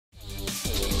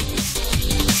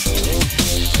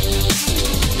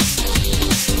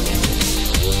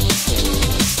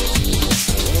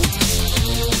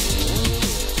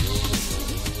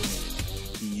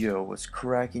What's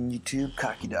cracking, YouTube?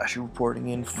 Kakidashi reporting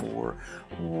in for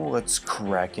What's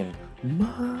Crackin'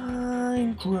 Minecraft.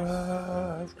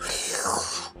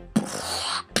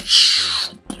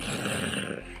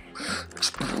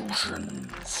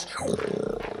 Explosions.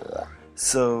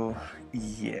 So,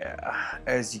 yeah,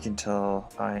 as you can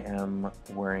tell, I am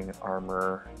wearing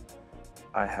armor.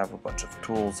 I have a bunch of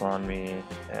tools on me,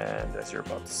 and as you're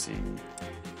about to see,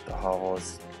 the hovel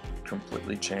is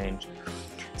completely changed.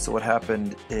 So what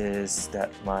happened is that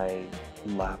my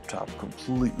laptop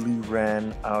completely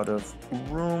ran out of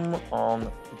room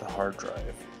on the hard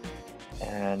drive,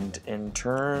 and in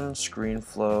turn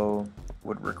ScreenFlow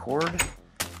would record,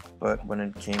 but when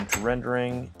it came to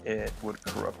rendering it would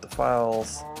corrupt the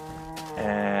files,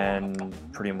 and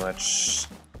pretty much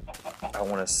I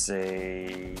want to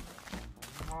say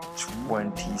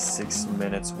 26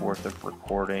 minutes worth of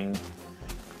recording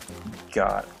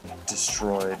got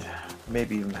destroyed.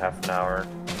 Maybe even half an hour,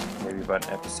 maybe about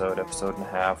an episode and a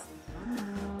half.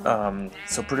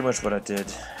 So pretty much what I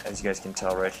did, as you guys can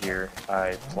tell right here,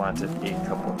 I planted a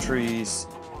couple of trees,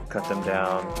 cut them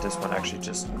down. This one actually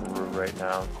just grew right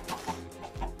now.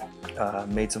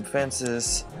 Made some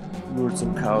fences, lured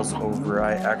some cows over.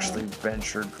 I actually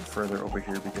ventured further over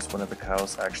here because one of the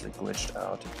cows actually glitched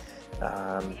out.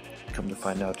 Come to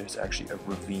find out, there's actually a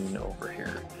ravine over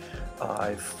here.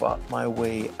 I fought my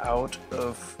way out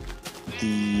of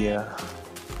the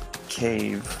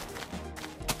cave,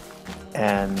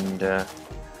 and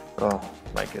oh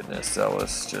my goodness, that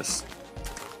was just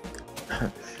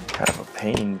kind of a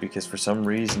pain, because for some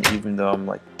reason, even though I'm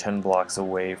like 10 blocks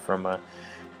away from a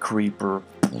creeper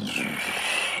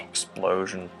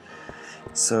explosion.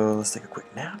 So let's take a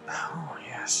quick nap. Oh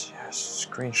yes,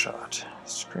 screenshot.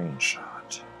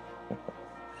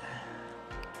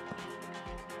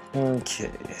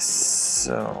 Okay,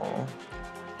 so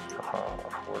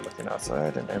we're looking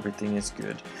outside and everything is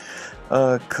good.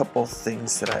 A couple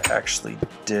things that I actually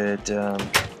did. I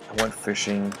went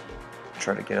fishing,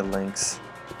 tried to get a lynx,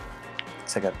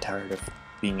 because I got tired of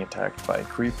being attacked by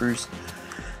creepers.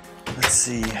 Let's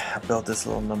see, I built this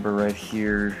little number right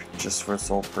here just for the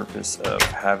sole purpose of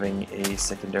having a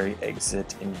secondary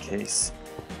exit in case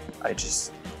I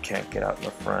just can't get out in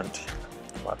the front.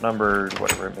 Outnumbered,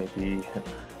 whatever it may be.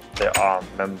 There are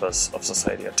members of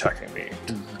society attacking me.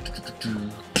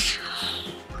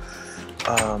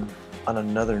 On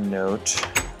another note,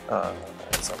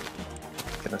 as I'm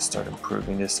gonna start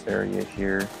improving this area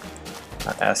here,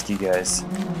 I'll ask you guys,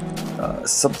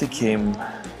 something came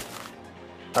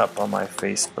up on my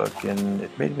Facebook and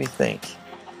it made me think,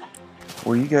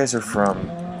 where you guys are from,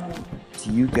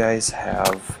 do you guys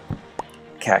have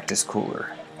cactus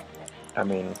cooler? I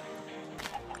mean,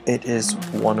 it is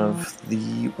one of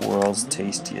the world's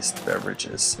tastiest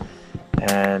beverages,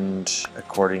 and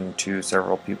according to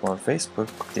several people on Facebook,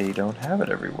 they don't have it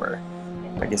everywhere.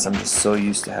 I guess I'm just so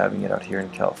used to having it out here in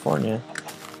California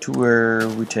to where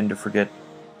we tend to forget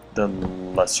the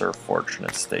lesser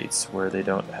fortunate states where they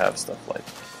don't have stuff like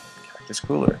cactus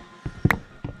cooler.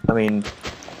 I mean,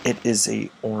 it is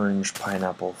a orange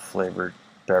pineapple flavored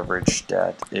beverage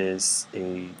that is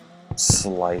a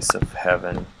slice of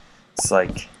heaven. It's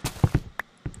like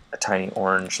a tiny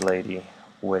orange lady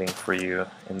waiting for you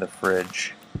in the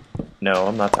fridge. No,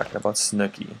 I'm not talking about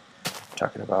Snooki. I'm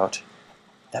talking about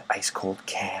that ice cold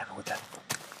can with that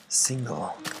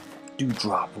single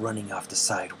dewdrop running off the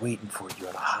side waiting for you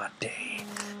on a hot day.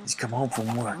 You come home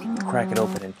from work and you crack it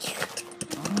open and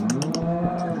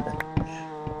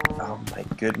oh my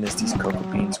goodness, these cocoa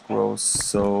beans grow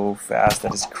so fast.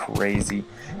 That is crazy.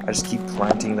 I just keep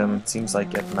planting them. It seems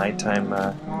like at nighttime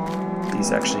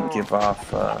these actually give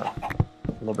off a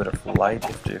little bit of light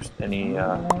if there's any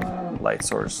light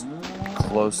source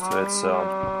close to it.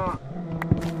 So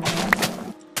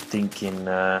thinking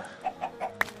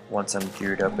once I'm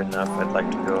geared up enough, I'd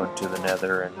like to go into the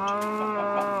nether and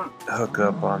hook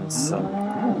up on some.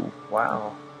 Ooh,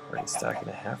 wow, already stacking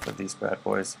a half of these bad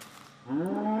boys.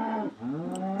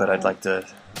 But I'd like to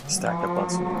stack up on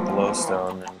some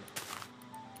glowstone and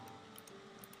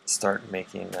start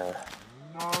making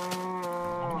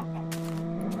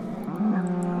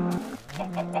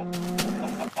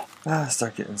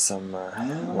start getting some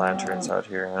lanterns out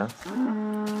here, huh?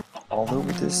 Although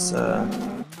with this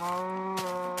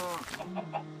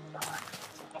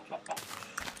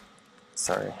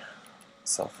sorry,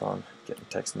 cell phone, getting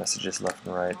text messages left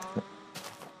and right.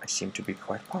 I seem to be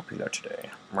quite popular today.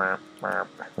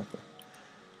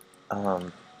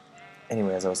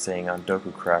 Anyway, as I was saying, on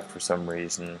DokuCraft, for some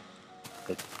reason,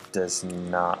 it does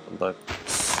not look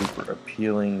super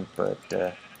appealing, but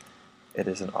it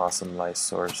is an awesome light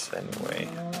source anyway,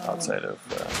 outside of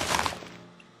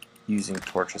using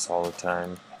torches all the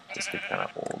time. Just get kind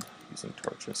of old using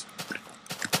torches.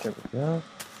 There we go.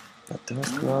 Let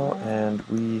those grow, and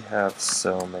we have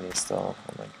so many still.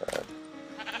 Oh my god.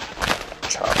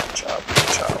 Chop, chop,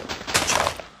 chop,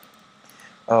 chop.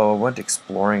 Oh, I went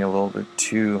exploring a little bit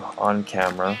too on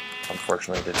camera.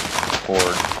 Unfortunately, didn't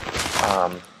record.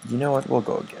 You know what? We'll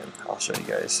go again. I'll show you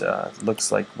guys.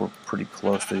 Looks like we're pretty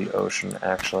close to the ocean,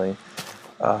 actually.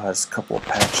 Has a couple of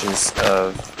patches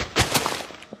of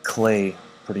clay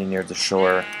pretty near the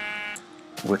shore,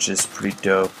 which is pretty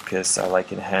dope because I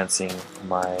like enhancing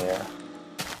my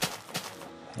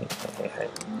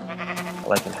I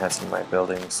like enhancing my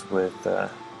buildings with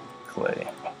clay,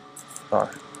 or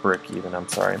brick even. I'm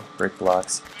sorry, brick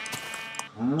blocks.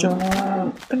 Jump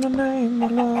in the name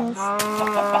of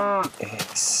love.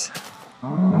 Ace.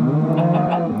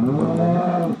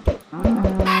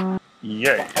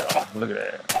 Yeah, look at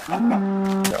that.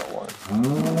 Got one.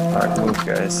 Alright, move,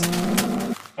 guys.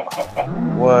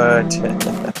 What?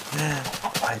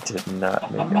 I did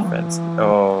not make a fence.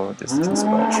 Oh, this is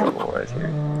spell trouble right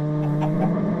here.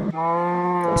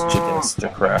 Those chickens, they're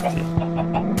crafty.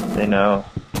 They know.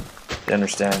 They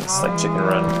understand. It's like Chicken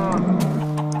Run.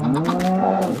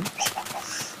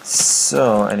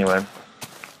 So, anyway.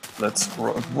 Let's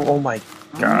grow. Oh my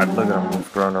god, look at them.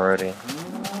 We've grown already.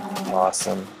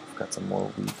 Awesome. We've got some more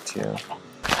wheat too.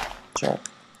 Chop.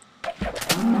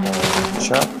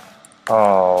 Chop.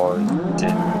 Oh,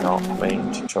 did not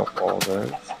mean to chop all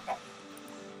those.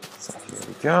 So here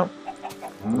we go.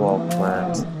 We'll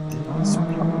plant these.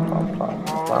 Plop, plop,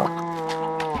 plop, plop.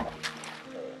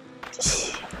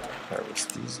 Harvest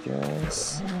these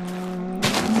guys.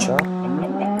 Chop.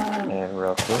 And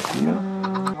real quick, you.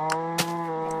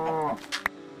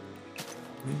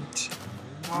 Wheat.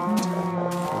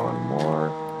 One more.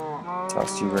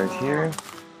 Toss you right here.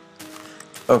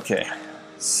 Okay.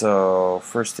 So,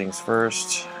 first things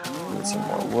first, need some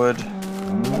more wood. I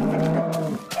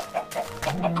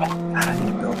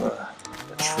need to build a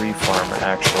tree farm,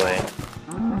 actually.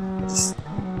 I just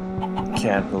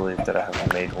can't believe that I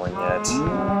haven't made one yet.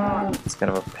 It's kind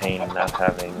of a pain not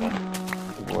having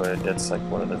wood. That's like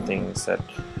one of the things that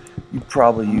you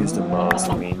probably use the most.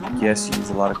 I mean, yes, you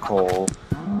use a lot of coal,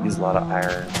 you use a lot of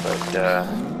iron,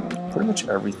 but pretty much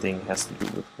everything has to do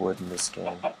with wood in this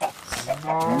game.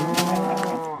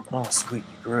 Oh, sweet,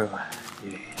 you grew.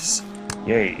 Yes.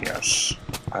 Yes.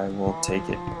 I will take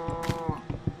it.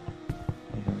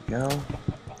 Here we go.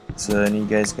 So, any of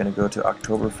you guys gonna go to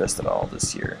Oktoberfest at all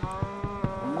this year?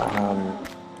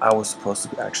 I was supposed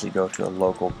to actually go to a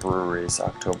local brewery's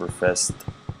Oktoberfest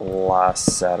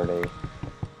last Saturday,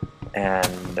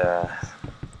 and a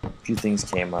few things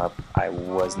came up. I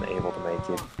wasn't able to make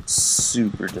it.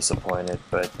 Super disappointed,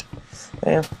 but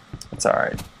yeah, it's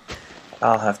alright.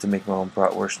 I'll have to make my own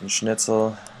bratwurst and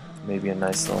schnitzel, maybe a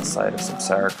nice little side of some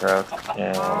sauerkraut,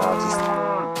 and I'll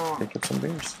just pick up some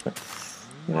beers.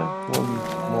 You know,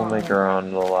 we'll make our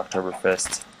own little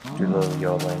Oktoberfest, do a little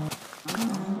yodeling.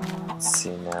 Let's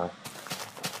see now.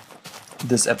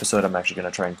 This episode I'm actually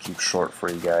going to try and keep short for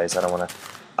you guys. I don't want to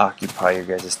occupy your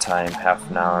guys' time, half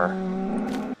an hour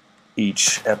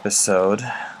each episode.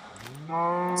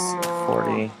 Let's see,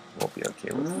 40. We'll be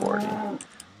okay with 40.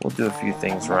 We'll do a few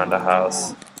things around the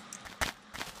house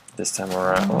this time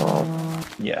around. Oh,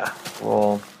 yeah,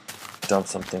 we'll dump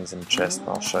some things in the chest, and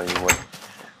I'll show you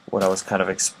what I was kind of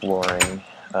exploring.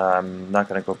 I'm not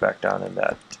going to go back down in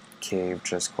that cave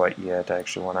just quite yet. I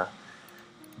actually want to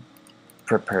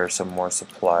prepare some more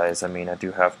supplies. I mean, I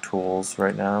do have tools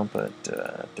right now, but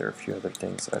there are a few other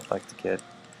things that I'd like to get,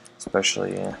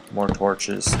 especially more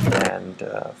torches and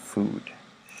food.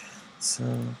 So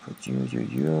put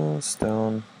you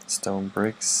stone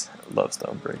bricks. I love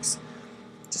stone bricks.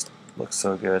 Just looks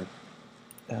so good.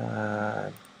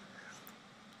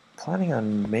 Planning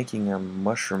on making a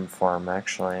mushroom farm.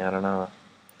 Actually, I don't know.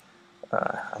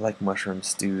 I like mushroom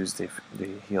stews. They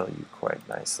heal you quite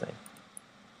nicely.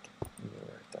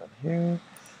 Right down here.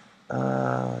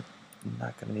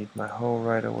 Not gonna need my hoe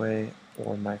right away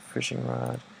or my fishing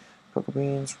rod. Cocoa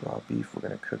beans, raw beef. We're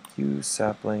gonna cook you.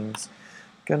 Saplings.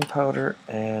 Gunpowder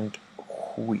and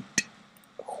wheat.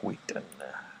 Wheat. There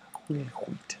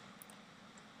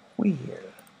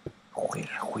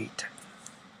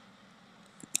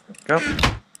we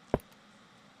go.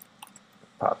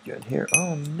 Pop you in here.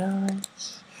 Oh,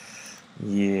 nice.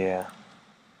 Yeah.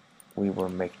 We will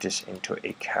make this into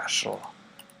a castle.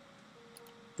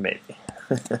 Maybe.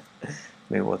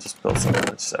 Maybe we'll just build something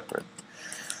that's separate.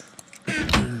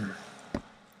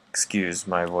 Excuse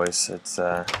my voice. It's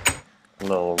a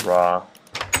little raw.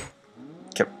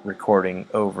 Kept recording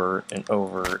over and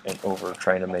over and over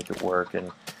trying to make it work,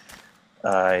 and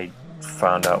I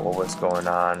found out what was going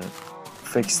on,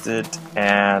 fixed it,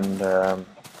 and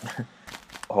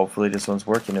hopefully this one's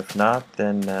working. If not,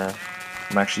 then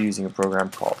I'm actually using a program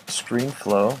called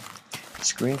ScreenFlow.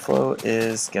 ScreenFlow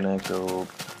is gonna go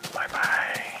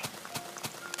bye-bye.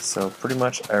 So pretty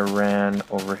much I ran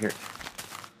over here.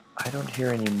 I don't hear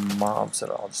any mobs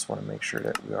at all. Just want to make sure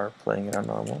that we are playing it on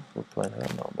normal. We're playing it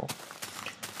on normal.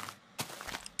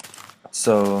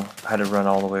 So I had to run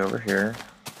all the way over here.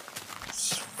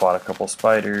 Fought a couple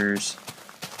spiders.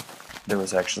 There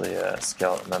was actually a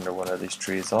skeleton under one of these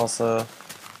trees also.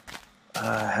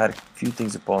 I had a few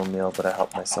things of bone meal, but I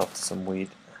helped myself to some wheat.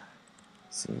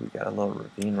 See, we got a little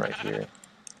ravine right here.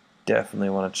 Definitely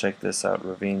want to check this out.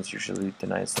 Ravines usually lead to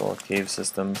nice little cave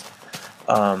systems.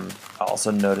 I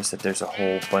also noticed that there's a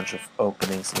whole bunch of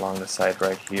openings along the side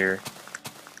right here.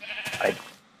 I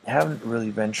haven't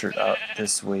really ventured out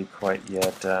this way quite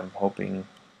yet. I'm hoping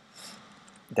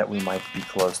that we might be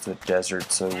close to a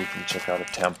desert so we can check out a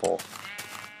temple.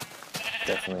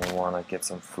 Definitely want to get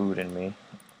some food in me.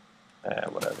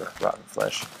 Whatever, rotten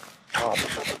flesh. Oh,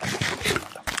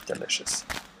 delicious.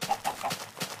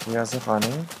 You guys are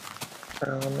running?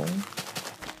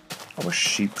 I wish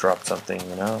sheep dropped something,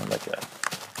 you know, like a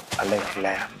leg of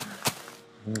lamb.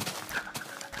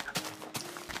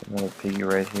 Another piggy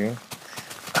right here.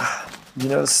 You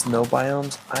know, snow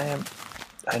biomes.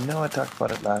 I know I talked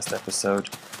about it last episode,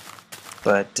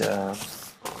 but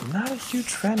I'm not a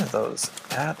huge fan of those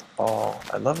at all.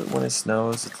 I love it when it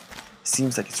snows. It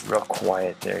seems like it's real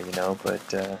quiet there, you know, but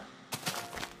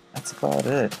that's about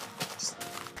it. Just,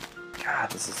 God,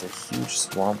 this is a huge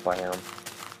swamp biome.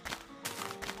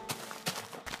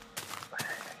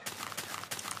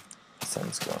 The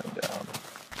sun's going down.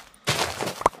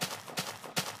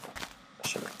 I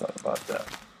should have thought about that.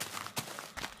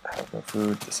 I have no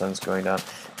food, the sun's going down.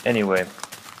 Anyway,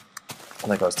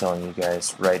 like I was telling you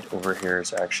guys, right over here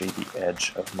is actually the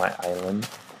edge of my island,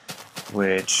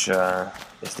 which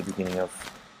is the beginning of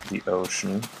the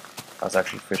ocean. I was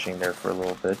actually fishing there for a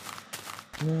little bit.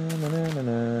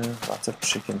 Lots of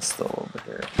chicken still over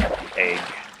here. Egg.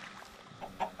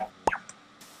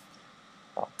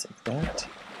 I'll take that.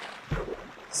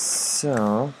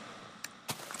 So,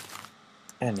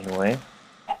 anyway,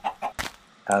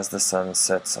 as the sun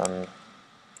sets on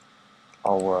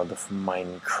our world of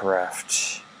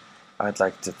Minecraft, I'd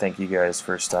like to thank you guys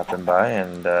for stopping by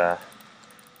and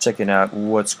checking out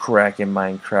what's cracking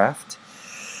Minecraft.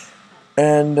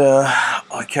 And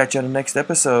I'll catch you on the next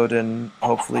episode, and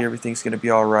hopefully everything's going to be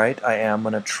alright. I am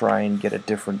going to try and get a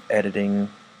different editing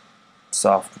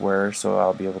software, so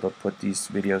I'll be able to put these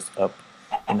videos up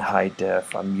in high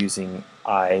def. I'm using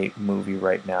iMovie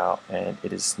right now, and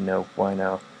it is no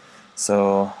bueno.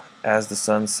 So, as the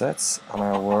sun sets on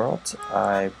our world,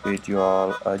 I bid you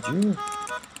all adieu,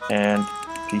 and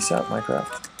peace out,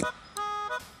 Minecraft.